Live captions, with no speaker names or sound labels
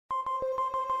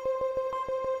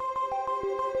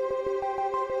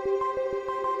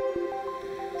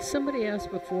Somebody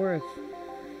asked before if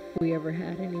we ever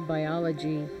had any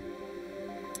biology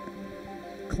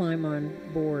climb on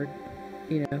board,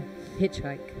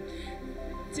 hitchhike.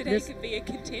 Today could be a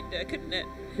contender, couldn't it?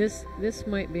 This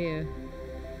might be a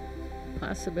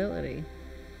possibility.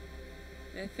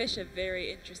 The fish are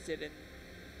very interested in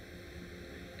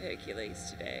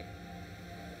Hercules today.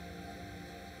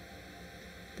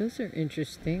 Those are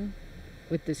interesting,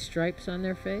 with the stripes on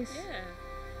their face. Yeah.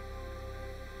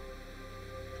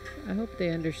 I hope they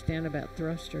understand about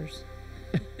thrusters.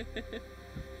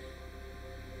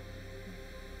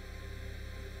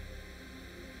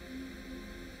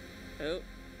 Oh,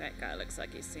 that guy looks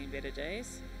like he's seen better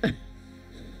days.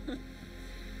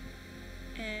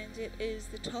 And it is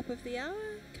the top of the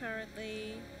hour,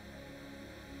 currently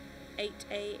 8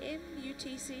 a.m.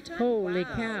 UTC time. Holy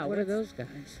Wow, cow, what are those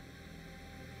guys?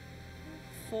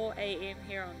 4 a.m.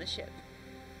 here on the ship.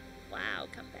 Wow,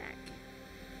 come back.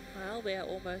 Well, we're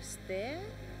almost there.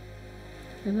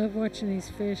 I love watching these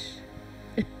fish.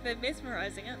 They're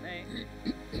mesmerizing, aren't they?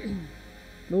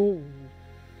 Oh.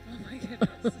 Oh my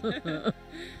goodness.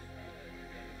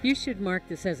 You should mark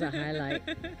this as a highlight.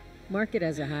 Mark it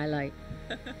as a highlight.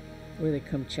 Where they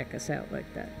come check us out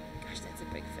like that. Gosh, that's a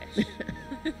big fish.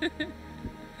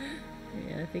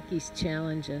 Yeah, I think he's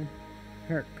challenging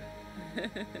Herc.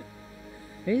 It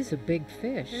is a big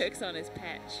fish. Herc's on his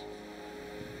patch.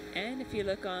 And if you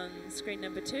look on screen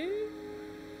number 2,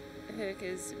 Herc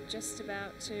is just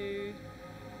about to...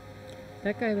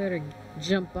 That guy better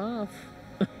jump off.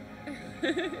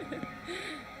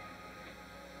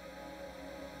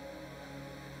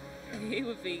 He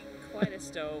would be quite a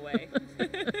stowaway.